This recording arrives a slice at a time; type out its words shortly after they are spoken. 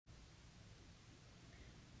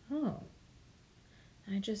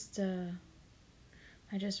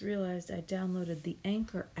I just realized I downloaded the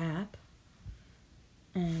Anchor app,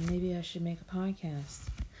 and maybe I should make a podcast.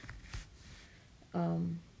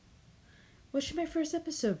 What should my first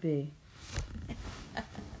episode be?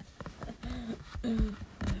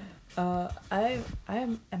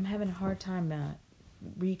 I'm having a hard time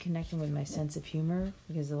reconnecting with my sense of humor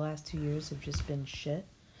because the last 2 years have just been shit.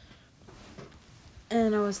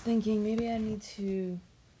 And I was thinking maybe I need to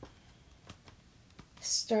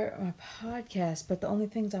start my podcast, but the only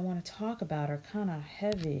things I want to talk about are kind of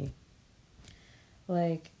heavy.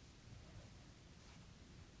 Like,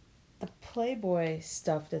 the Playboy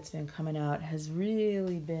stuff that's been coming out has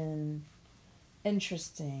really been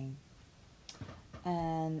interesting.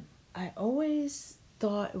 And I always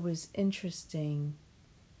thought it was interesting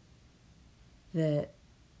that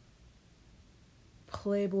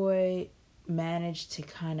Playboy managed to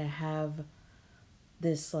kind of have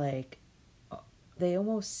this, like, they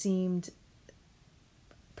almost seemed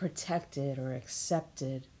protected or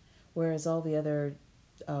accepted, whereas all the other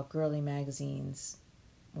girly magazines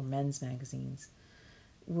or men's magazines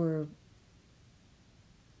were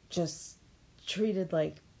just treated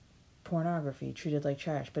like pornography, treated like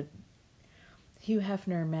trash. But Hugh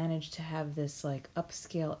Hefner managed to have this like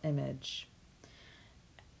upscale image.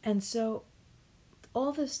 And so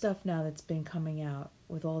all this stuff now that's been coming out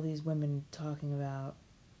with all these women talking about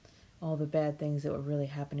all the bad things that were really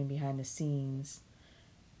happening behind the scenes,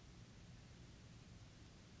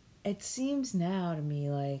 it seems now to me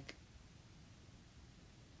like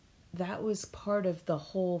that was part of the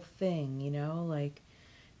whole thing, you know, like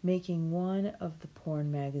making one of the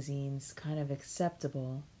porn magazines kind of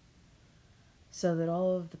acceptable so that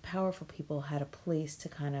all of the powerful people had a place to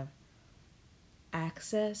kind of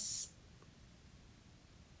access,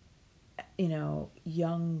 you know,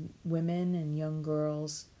 young women and young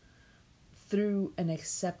girls through an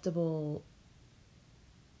acceptable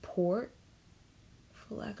port,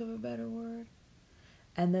 for lack of a better word.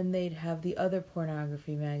 And then they'd have the other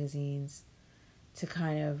pornography magazines to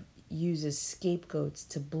kind of use as scapegoats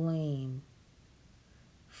to blame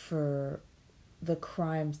for the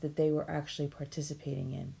crimes that they were actually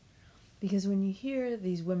participating in. Because when you hear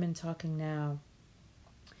these women talking now,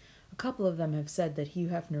 a couple of them have said that Hugh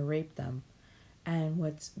Hefner raped them. And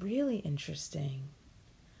what's really interesting,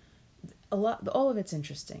 all of it's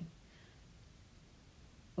interesting.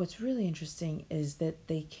 What's really interesting is that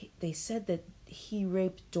they said that he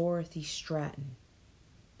raped Dorothy Stratton.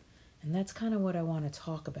 And that's kind of what I want to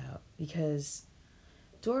talk about, because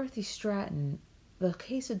Dorothy Stratton, the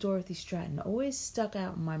case of Dorothy Stratton always stuck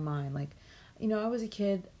out in my mind. Like, you know, I was a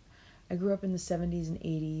kid, I grew up in the 70s and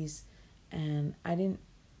 80s, and I didn't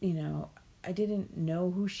know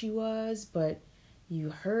who she was, but you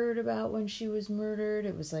heard about when she was murdered.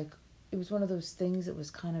 It was one of those things that was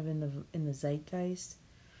kind of in the zeitgeist.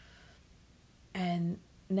 And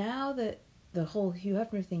now that the whole Hugh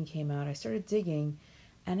Hefner thing came out, I started digging,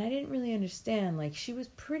 and I didn't really understand. Like, she was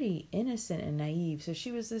pretty innocent and naive. So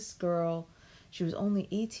she was this girl, she was only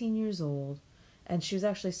 18 years old, and she was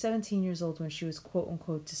actually 17 years old when she was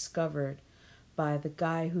quote-unquote discovered by the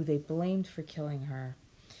guy who they blamed for killing her.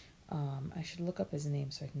 I should look up his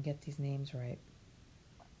name so I can get these names right.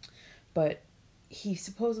 But he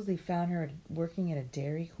supposedly found her working at a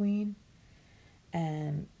Dairy Queen,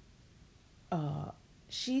 and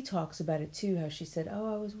she talks about it too, how she said,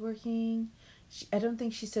 I was working. I don't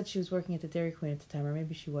think she said she was working at the Dairy Queen at the time, or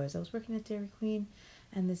maybe she was. I was working at Dairy Queen,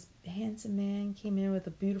 and this handsome man came in with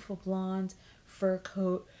a beautiful blonde fur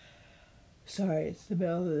coat. Sorry, it's the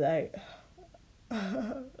middle of the night.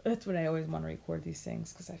 That's when I always want to record these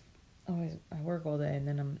things, because I work all day, and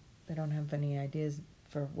then I don't have any ideas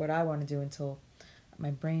for what I want to do until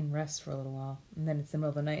my brain rests for a little while, and then it's the middle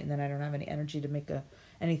of the night, and then I don't have any energy to make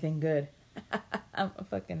anything good. I'm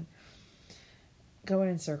fucking going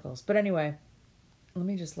in circles. But anyway, let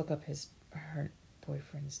me just look up her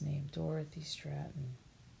boyfriend's name. Dorothy Stratton.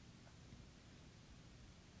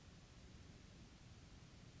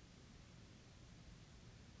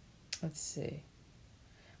 Let's see.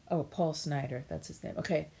 Oh, Paul Snider. That's his name.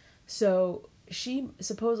 Okay. So she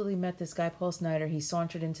supposedly met this guy, Paul Snider. He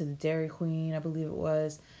sauntered into the Dairy Queen, I believe it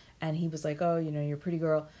was. And he was like, you're a pretty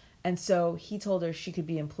girl. And so he told her she could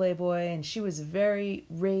be in Playboy. And she was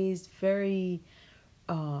raised very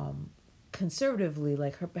conservatively.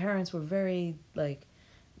 Like, her parents were very, like,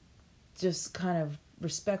 just kind of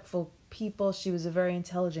respectful people. She was a very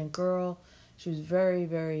intelligent girl. She was very,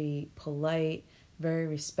 very polite, very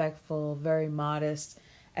respectful, very modest.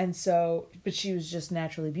 And so, but she was just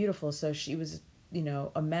naturally beautiful. So she was,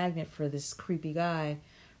 a magnet for this creepy guy,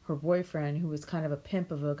 her boyfriend, who was kind of a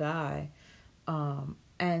pimp of a guy.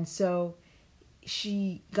 And so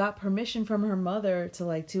she got permission from her mother to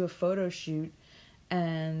like do a photo shoot,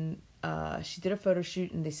 and she did a photo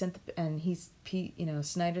shoot, and they sent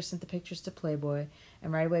Snyder sent the pictures to Playboy,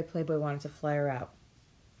 and right away Playboy wanted to fly her out.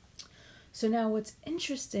 So now what's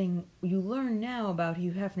interesting, you learn now about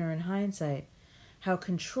Hugh Hefner in hindsight, how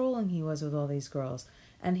controlling he was with all these girls.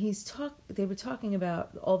 And they were talking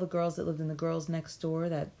about all the girls that lived in the Girls Next Door,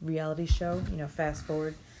 that reality show, fast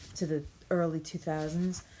forward to the early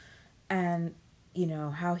 2000s. And,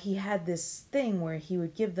 how he had this thing where he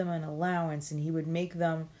would give them an allowance and he would make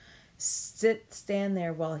them stand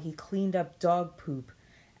there while he cleaned up dog poop.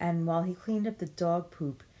 And while he cleaned up the dog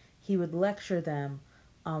poop, he would lecture them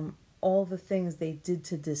all the things they did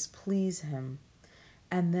to displease him.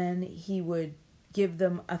 And then he would give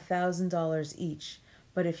them $1,000 each.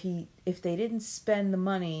 But if they didn't spend the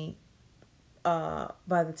money by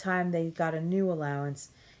the time they got a new allowance,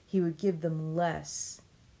 he would give them less.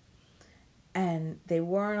 And they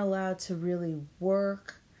weren't allowed to really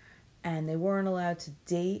work, and they weren't allowed to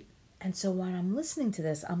date. And so when I'm listening to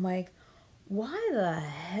this, I'm like, why the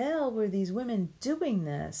hell were these women doing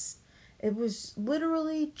this? It was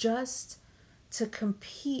literally just to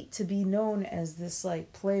compete, to be known as this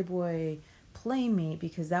like Playboy playmate,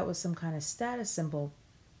 because that was some kind of status symbol.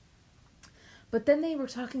 But then they were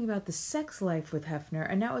talking about the sex life with Hefner,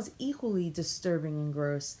 and that was equally disturbing and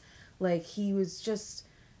gross. Like, he was just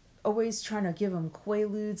always trying to give them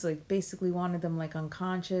quaaludes, like basically wanted them like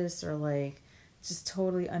unconscious or like just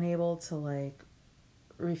totally unable to like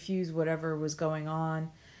refuse whatever was going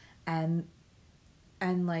on, and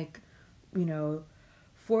like,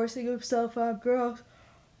 forcing himself on girls.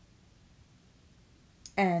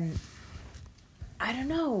 And I don't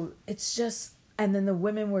know, it's just, and then the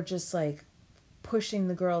women were just like pushing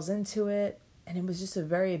the girls into it, and it was just a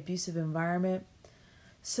very abusive environment.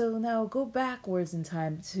 So now go backwards in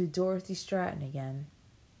time to Dorothy Stratton again.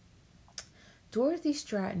 Dorothy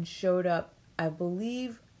Stratton showed up, I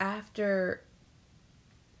believe, after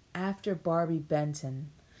Barbie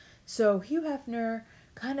Benton. So Hugh Hefner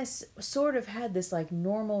kind of sort of had this like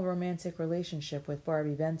normal romantic relationship with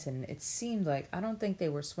Barbie Benton. It seemed like, I don't think they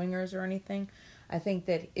were swingers or anything. I think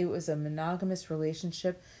that it was a monogamous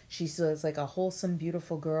relationship. She was like a wholesome,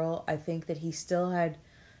 beautiful girl. I think that he still had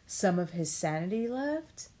some of his sanity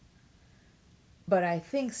left. But I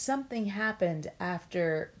think something happened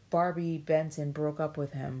after Barbie Benton broke up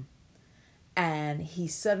with him. And he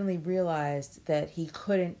suddenly realized that he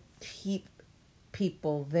couldn't keep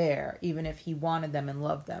people there, even if he wanted them and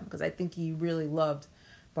loved them. Because I think he really loved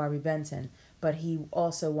Barbie Benton. But he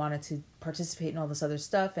also wanted to participate in all this other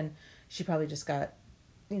stuff. And she probably just got,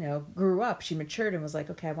 grew up. She matured and was like,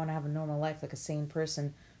 okay, I want to have a normal life like a sane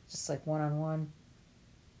person. Just like one-on-one.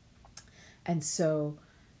 And so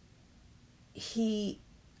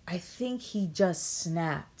I think he just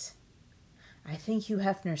snapped. I think Hugh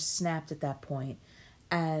Hefner snapped at that point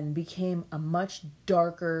and became a much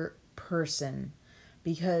darker person,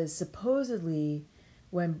 because supposedly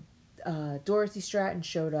when Dorothy Stratton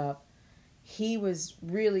showed up, he was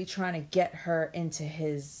really trying to get her into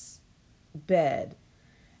his bed,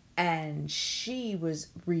 and she was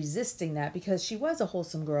resisting that because she was a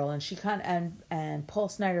wholesome girl, and she and Paul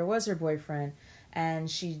Snyder was her boyfriend,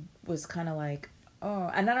 and she was kind of like,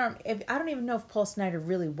 oh, and I don't even know if Paul Snyder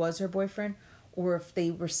really was her boyfriend or if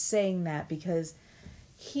they were saying that, because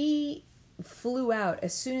he flew out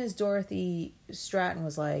as soon as Dorothy Stratton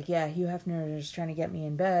was like, yeah, Hugh Hefner is trying to get me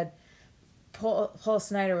in bed. Paul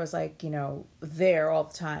Snyder was like, there all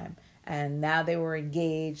the time, and now they were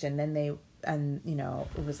engaged, and then it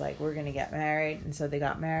was like, we're gonna get married, and so they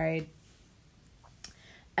got married.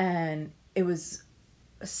 And it was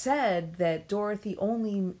said that Dorothy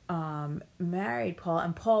only married Paul,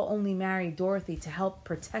 and Paul only married Dorothy to help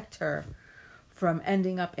protect her from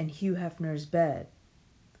ending up in Hugh Hefner's bed.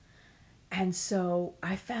 And so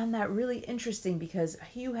I found that really interesting, because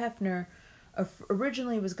Hugh Hefner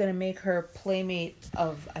originally was going to make her playmate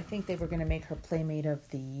of, I think they were going to make her playmate of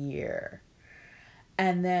the year.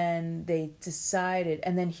 And then they decided,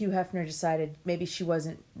 and then Hugh Hefner decided maybe she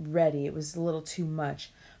wasn't ready. It was a little too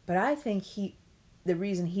much. But I think the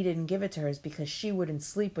reason he didn't give it to her is because she wouldn't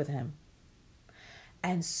sleep with him.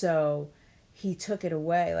 And so he took it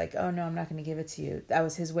away, like, oh no, I'm not going to give it to you. That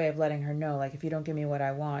was his way of letting her know, like, if you don't give me what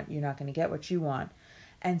I want, you're not going to get what you want.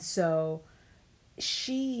 And so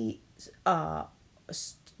she, it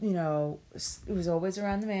was always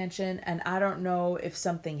around the mansion, and I don't know if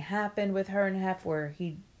something happened with her and Hef where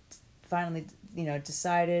he finally,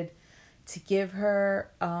 decided to give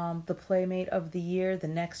her the playmate of the year the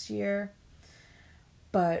next year.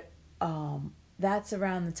 But that's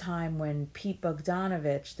around the time when Pete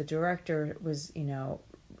Bogdanovich, the director, was,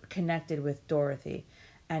 connected with Dorothy,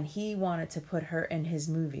 and he wanted to put her in his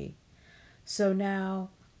movie. So now,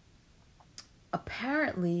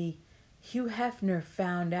 apparently, Hugh Hefner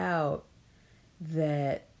found out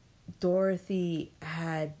that Dorothy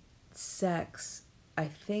had sex. I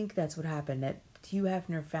think that's what happened, that Hugh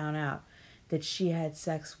Hefner found out that she had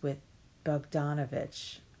sex with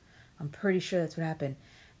Bogdanovich. I'm pretty sure that's what happened.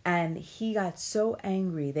 And he got so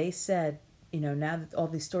angry. They said, now that all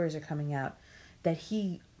these stories are coming out, that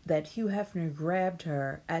Hugh Hefner grabbed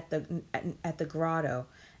her at the grotto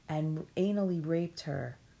and anally raped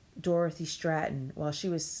her, Dorothy Stratton, while she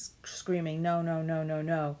was screaming, "No, no, no, no,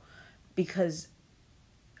 no," because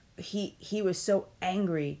he was so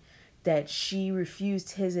angry that she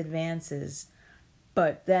refused his advances,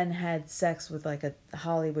 but then had sex with like a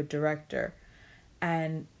Hollywood director.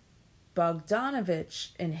 And Bogdanovich,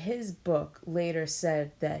 in his book, later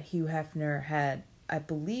said that Hugh Hefner had, I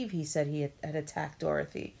believe he said he had attacked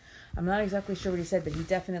Dorothy. I'm not exactly sure what he said, but he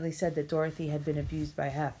definitely said that Dorothy had been abused by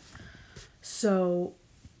Hef. So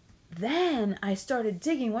then I started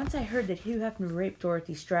digging. Once I heard that Hugh Hefner raped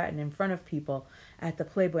Dorothy Stratton in front of people at the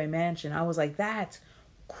Playboy Mansion, I was like, that's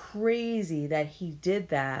crazy that he did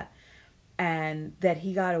that, and that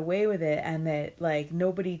he got away with it, and that like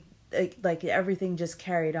nobody, like everything just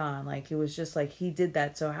carried on. Like it was just like he did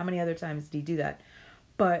that. So how many other times did he do that?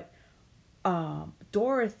 But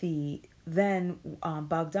Dorothy, then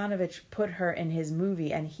Bogdanovich put her in his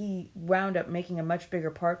movie, and he wound up making a much bigger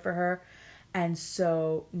part for her. And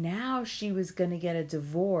so now she was going to get a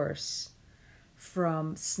divorce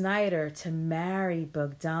from Snyder to marry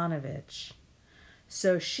Bogdanovich.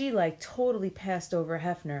 So she like totally passed over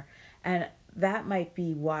Hefner, and that might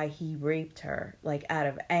be why he raped her, like out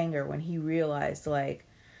of anger, when he realized, like,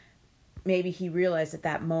 maybe he realized at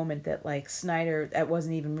that moment that like Snyder, that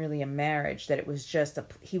wasn't even really a marriage, that it was just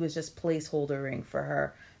he was just placeholdering for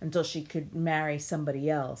her until she could marry somebody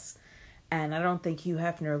else. And I don't think Hugh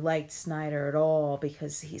Hefner liked Snyder at all,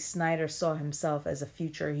 because Snyder saw himself as a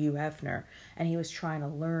future Hugh Hefner, and he was trying to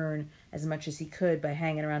learn as much as he could by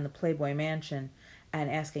hanging around the Playboy Mansion and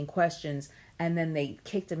asking questions. And then they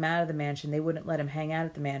kicked him out of the mansion. They wouldn't let him hang out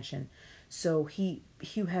at the mansion. So Hugh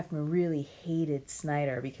Hefner really hated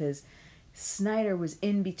Snyder, because Snyder was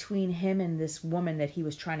in between him and this woman that he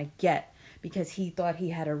was trying to get, because he thought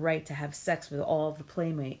he had a right to have sex with all of the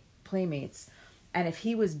playmates. And if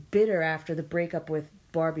he was bitter after the breakup with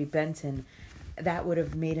Barbie Benton, that would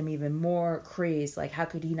have made him even more crazed. Like, how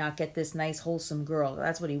could he not get this nice, wholesome girl?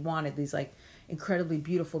 That's what he wanted, these, like, incredibly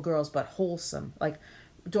beautiful girls, but wholesome. Like,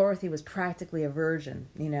 Dorothy was practically a virgin,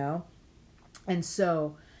 And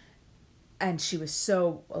so, and she was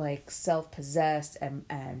so, like, self-possessed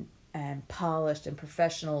and polished and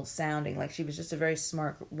professional sounding. Like, she was just a very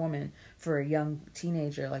smart woman for a young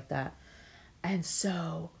teenager like that. And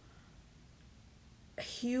so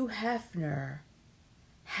Hugh Hefner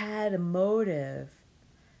had a motive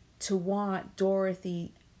to want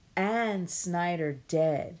Dorothy and Snyder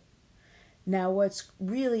dead. Now, what's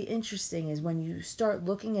really interesting is when you start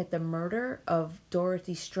looking at the murder of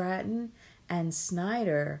Dorothy Stratton and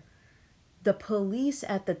Snyder, the police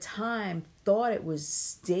at the time thought it was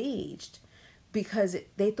staged, because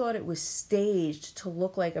they thought it was staged to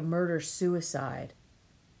look like a murder-suicide.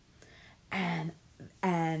 And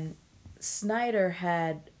Snyder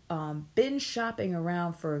had been shopping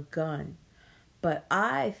around for a gun, but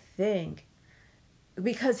I think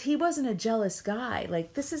because he wasn't a jealous guy,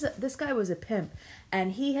 like this guy was a pimp,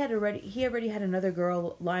 and he already had another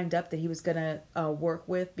girl lined up that he was gonna work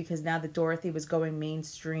with, because now that Dorothy was going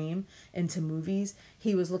mainstream into movies,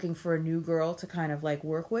 he was looking for a new girl to kind of like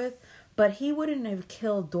work with. But he wouldn't have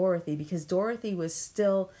killed Dorothy, because Dorothy was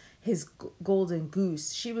still his golden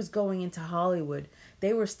goose. She was going into Hollywood.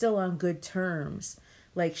 They were still on good terms.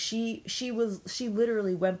 Like she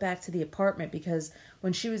literally went back to the apartment, because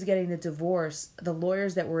when she was getting the divorce, the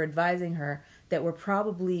lawyers that were advising her, that were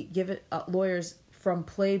probably lawyers from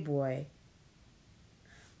Playboy,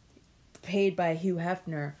 paid by Hugh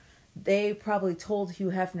Hefner, they probably told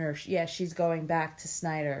Hugh Hefner, yeah, she's going back to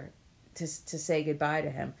Snyder to say goodbye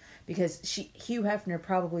to him, because Hugh Hefner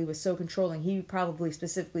probably was so controlling. He probably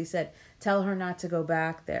specifically said, tell her not to go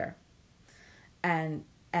back there. And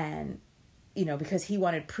because he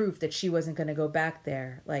wanted proof that she wasn't going to go back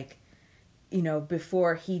there, like,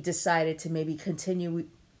 before he decided to maybe continue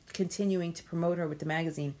continuing to promote her with the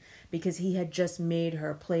magazine because he had just made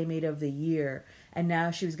her Playmate of the Year, and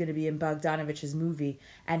now she was going to be in Bogdanovich's movie,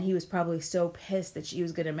 and he was probably so pissed that she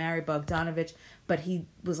was going to marry Bogdanovich, but he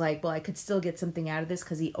was like, well, I could still get something out of this,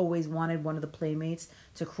 because he always wanted one of the Playmates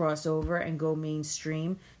to cross over and go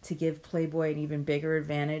mainstream to give Playboy an even bigger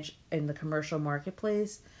advantage in the commercial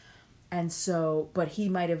marketplace. And so, but he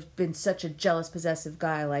might have been such a jealous, possessive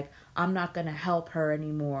guy, like, I'm not going to help her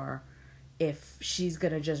anymore if she's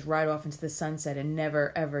going to just ride off into the sunset and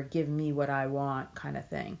never, ever give me what I want, kind of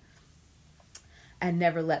thing. And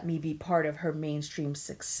never let me be part of her mainstream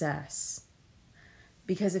success.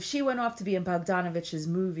 Because if she went off to be in Bogdanovich's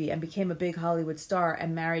movie and became a big Hollywood star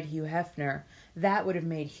and married Hugh Hefner, that would have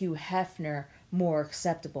made Hugh Hefner more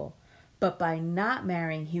acceptable. But by not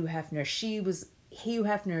marrying Hugh Hefner, Hugh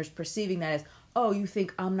Hefner is perceiving that as, oh, you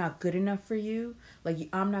think I'm not good enough for you? Like,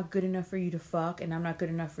 I'm not good enough for you to fuck, and I'm not good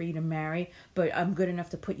enough for you to marry, but I'm good enough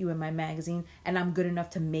to put you in my magazine, and I'm good enough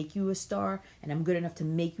to make you a star, and I'm good enough to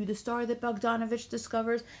make you the star that Bogdanovich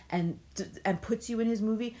discovers and puts you in his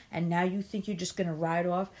movie, and now you think you're just going to ride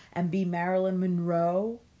off and be Marilyn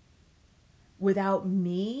Monroe without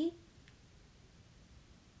me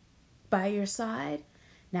by your side?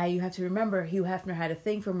 Now you have to remember, Hugh Hefner had a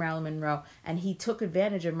thing for Marilyn Monroe, and he took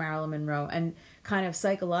advantage of Marilyn Monroe and kind of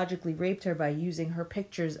psychologically raped her by using her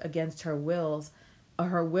pictures against her will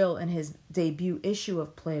in his debut issue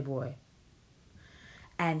of Playboy.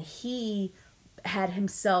 And he had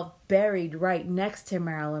himself buried right next to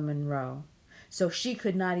Marilyn Monroe, so she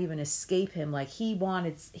could not even escape him. Like, he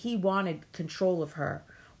wanted control of her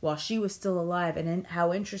while she was still alive. And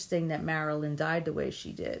how interesting that Marilyn died the way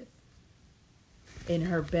she did. In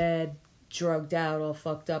her bed, drugged out, all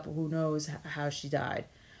fucked up. Who knows how she died.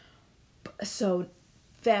 So,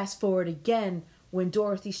 fast forward again, when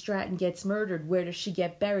Dorothy Stratton gets murdered, where does she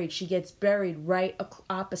get buried? She gets buried right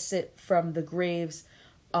opposite from the graves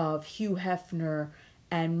of Hugh Hefner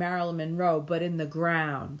and Marilyn Monroe, but in the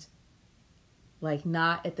ground. Like,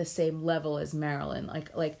 not at the same level as Marilyn.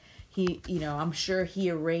 Like he, I'm sure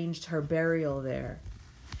he arranged her burial there.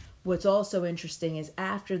 What's also interesting is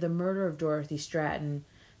after the murder of Dorothy Stratton,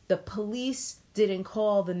 the police didn't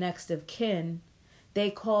call the next of kin.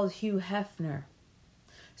 They called Hugh Hefner.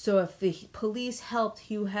 So if the police helped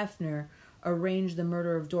Hugh Hefner arrange the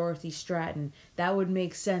murder of Dorothy Stratton, that would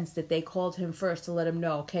make sense that they called him first to let him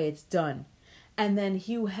know, okay, it's done. And then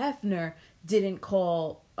Hugh Hefner didn't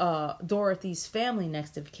call Dorothy's family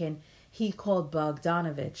next of kin. He called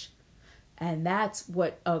Bogdanovich. And that's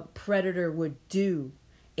what a predator would do.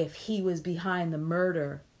 If he was behind the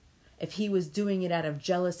murder, if he was doing it out of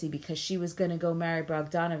jealousy because she was going to go marry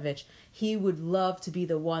Bogdanovich, he would love to be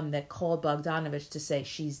the one that called Bogdanovich to say,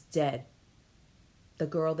 she's dead. The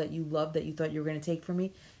girl that you loved, that you thought you were going to take from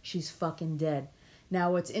me, she's fucking dead.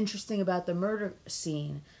 Now, what's interesting about the murder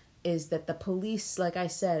scene is that the police, like I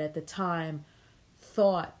said, at the time,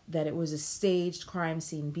 thought that it was a staged crime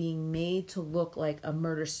scene being made to look like a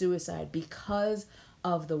murder-suicide because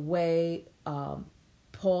of the way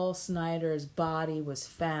Paul Snider's body was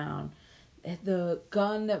found. The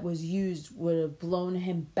gun that was used would have blown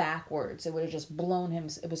him backwards. It would have just blown him.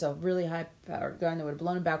 It was a really high-powered gun that would have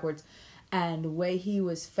blown him backwards. And the way he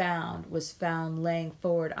was found laying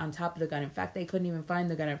forward on top of the gun. In fact, they couldn't even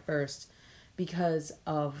find the gun at first because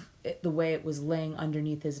of the way it was laying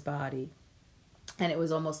underneath his body. And it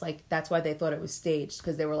was almost like, that's why they thought it was staged,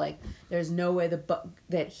 because they were like, there's no way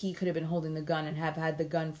that he could have been holding the gun and have had the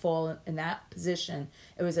gun fall in that position.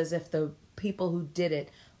 It was as if the people who did it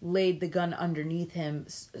laid the gun underneath him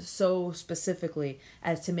so specifically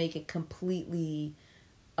as to make it completely,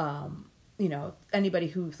 anybody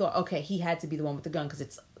who thought, okay, he had to be the one with the gun because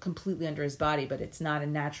it's completely under his body, but it's not a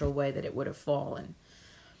natural way that it would have fallen,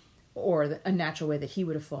 or a natural way that he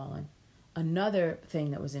would have fallen. Another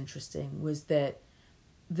thing that was interesting was that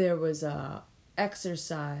there was a sex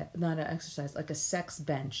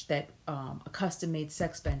bench that, a custom-made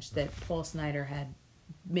sex bench that Paul Snider had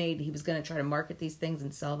made. He was going to try to market these things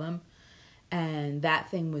and sell them. And that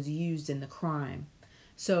thing was used in the crime.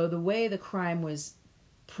 So the way the crime was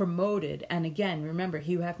promoted, and again, remember,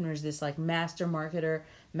 Hugh Hefner is this like master marketer,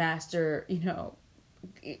 master,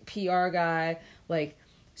 PR guy.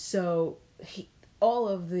 All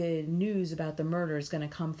of the news about the murder is going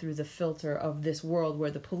to come through the filter of this world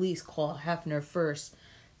where the police call Hefner first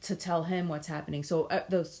to tell him what's happening. So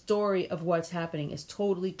the story of what's happening is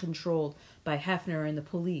totally controlled by Hefner and the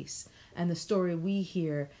police. And the story we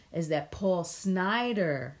hear is that Paul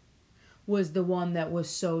Snider was the one that was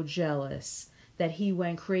so jealous that he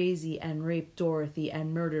went crazy and raped Dorothy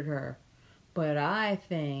and murdered her. But I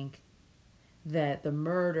think that the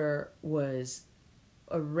murder was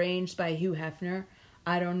arranged by Hugh Hefner.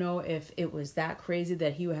 I don't know if it was that crazy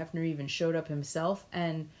that Hugh Hefner even showed up himself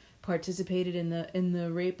and participated in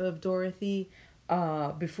the rape of Dorothy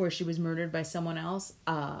before she was murdered by someone else.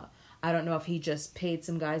 I don't know if he just paid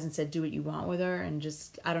some guys and said, do what you want with her, and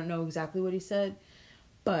just, I don't know exactly what he said.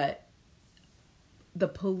 But the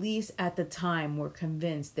police at the time were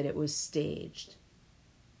convinced that it was staged.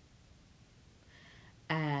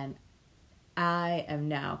 And I am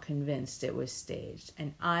now convinced it was staged.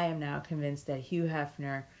 And I am now convinced that Hugh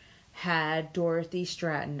Hefner had Dorothy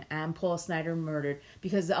Stratton and Paul Snider murdered.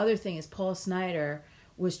 Because the other thing is, Paul Snider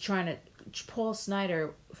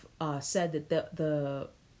said that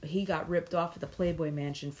he got ripped off at the Playboy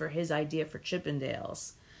Mansion for his idea for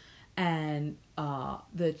Chippendales. And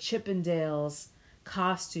the Chippendales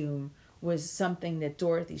costume was something that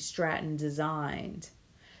Dorothy Stratton designed.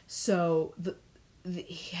 So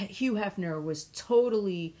Hugh Hefner was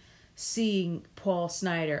totally seeing Paul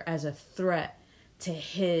Snider as a threat to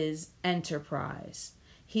his enterprise.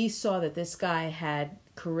 He saw that this guy had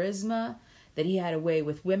charisma, that he had a way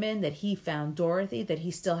with women, that he found Dorothy, that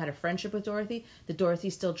he still had a friendship with Dorothy, that Dorothy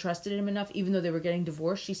still trusted him enough. Even though they were getting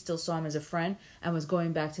divorced, she still saw him as a friend and was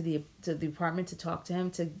going back to the apartment to talk to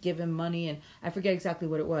him, to give him money, and I forget exactly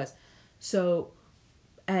what it was. So,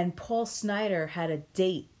 and Paul Snider had a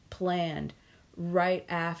date planned right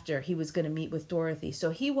after he was going to meet with Dorothy. So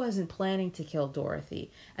he wasn't planning to kill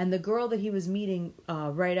Dorothy. And the girl that he was meeting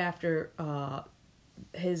right after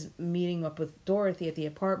his meeting up with Dorothy at the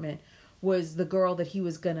apartment was the girl that he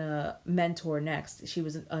was gonna mentor next. She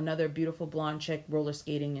was another beautiful blonde chick roller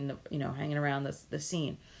skating and hanging around the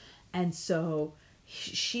scene, and so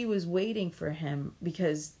she was waiting for him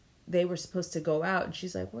because they were supposed to go out, and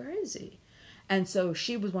she's like, "Where is he?" And so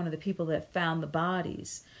she was one of the people that found the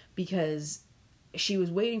bodies because she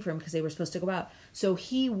was waiting for him because they were supposed to go out. So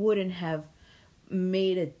he wouldn't have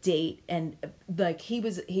made a date, and like he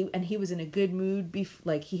was in a good mood.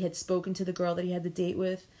 Like he had spoken to the girl that he had the date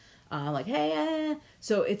with. Like, hey,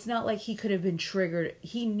 so it's not like he could have been triggered.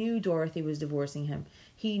 He knew Dorothy was divorcing him.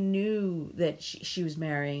 He knew that she was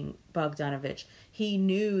marrying Bogdanovich. He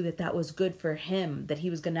knew that that was good for him, that he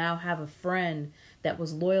was going to now have a friend that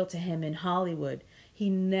was loyal to him in Hollywood. He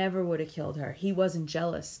never would have killed her. He wasn't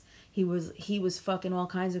jealous. He was fucking all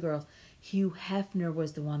kinds of girls. Hugh Hefner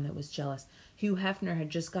was the one that was jealous. Hugh Hefner had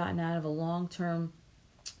just gotten out of a long-term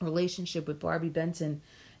relationship with Barbie Benton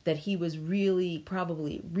that he was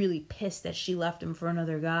probably really pissed that she left him for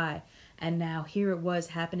another guy. And now here it was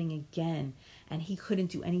happening again. And he couldn't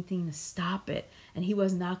do anything to stop it. And he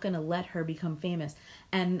was not going to let her become famous.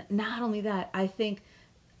 And not only that, I think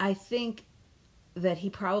that he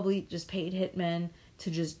probably just paid hitmen to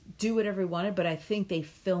just do whatever he wanted. But I think they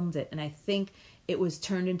filmed it. And I think it was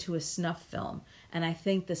turned into a snuff film. And I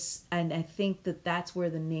think that that's where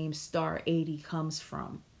the name Star 80 comes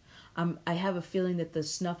from. I have a feeling that the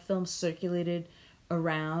snuff film circulated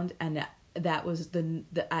around, and that was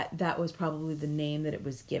that was probably the name that it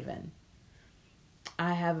was given.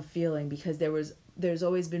 I have a feeling because there's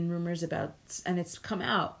always been rumors about, and it's come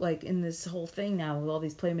out like in this whole thing now with all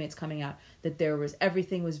these Playmates coming out, that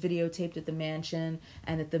everything was videotaped at the mansion,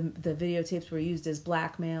 and that the videotapes were used as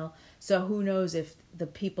blackmail. So who knows if the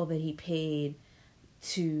people that he paid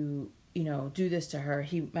to do this to her,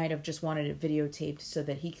 he might have just wanted it videotaped so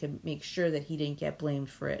that he could make sure that he didn't get blamed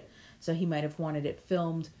for it. So he might have wanted it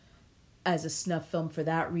filmed as a snuff film for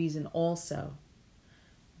that reason also.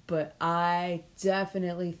 But I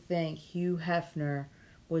definitely think Hugh Hefner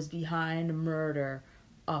was behind the murder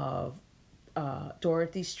of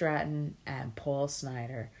Dorothy Stratton and Paul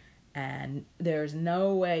Snider. And there's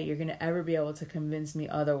no way you're going to ever be able to convince me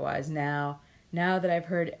otherwise now that I've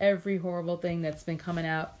heard every horrible thing that's been coming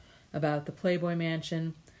out about the Playboy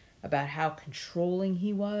Mansion, about how controlling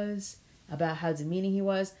he was, about how demeaning he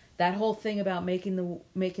was. That whole thing about making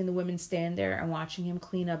the women stand there and watching him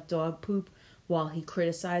clean up dog poop while he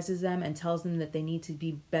criticizes them and tells them that they need to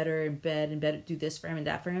be better in bed and better do this for him and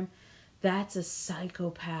that for him. That's a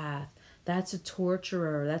psychopath. That's a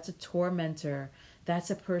torturer. That's a tormentor. That's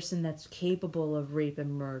a person that's capable of rape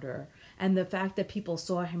and murder. And the fact that people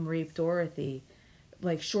saw him rape Dorothy,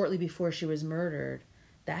 like shortly before she was murdered,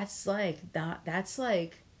 that's not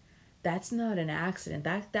an accident.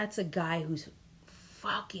 That's a guy who's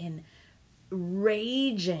fucking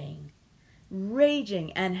raging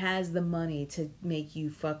and has the money to make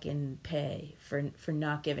you fucking pay for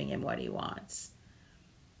not giving him what he wants.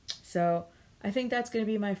 So I think that's going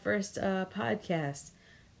to be my first podcast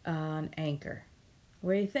on Anchor.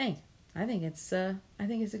 What do you think? I think it's a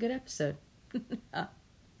good episode.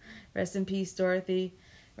 Rest in peace, Dorothy.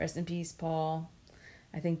 Rest in peace, Paul.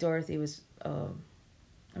 I think Dorothy was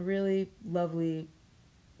a really lovely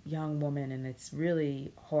young woman, and it's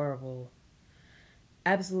really horrible,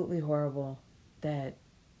 absolutely horrible, that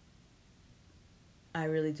I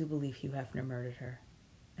really do believe Hugh Hefner murdered her,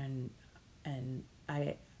 and and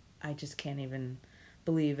I just can't even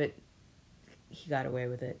believe it. He got away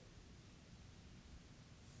with it.